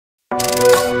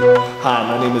Hi,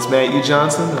 my name is Matthew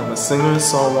Johnson. I'm a singer,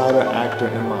 songwriter, actor,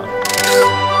 and model.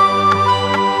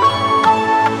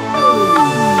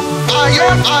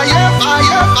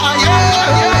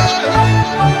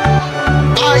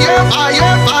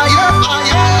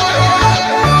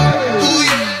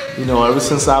 You know, ever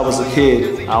since I was a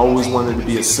kid, I always wanted to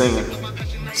be a singer.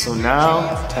 So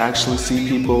now, to actually see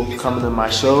people coming to my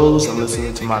shows and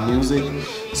listening to my music,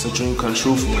 it's a dream come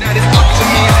true for me.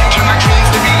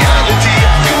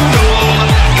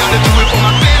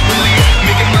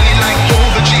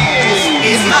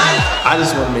 I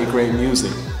just want to make great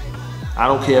music. I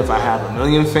don't care if I have 1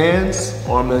 million fans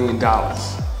or $1 million.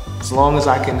 As long as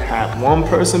I can have one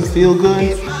person feel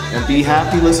good and be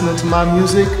happy listening to my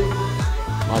music,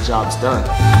 my job's done.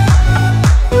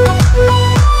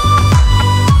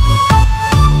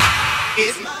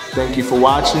 Thank you for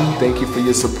watching. Thank you for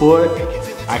your support.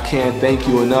 I can't thank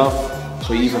you enough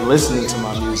for even listening to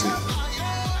my music.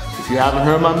 If you haven't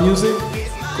heard my music,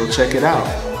 go check it out.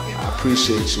 I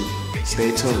appreciate you.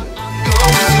 Stay tuned.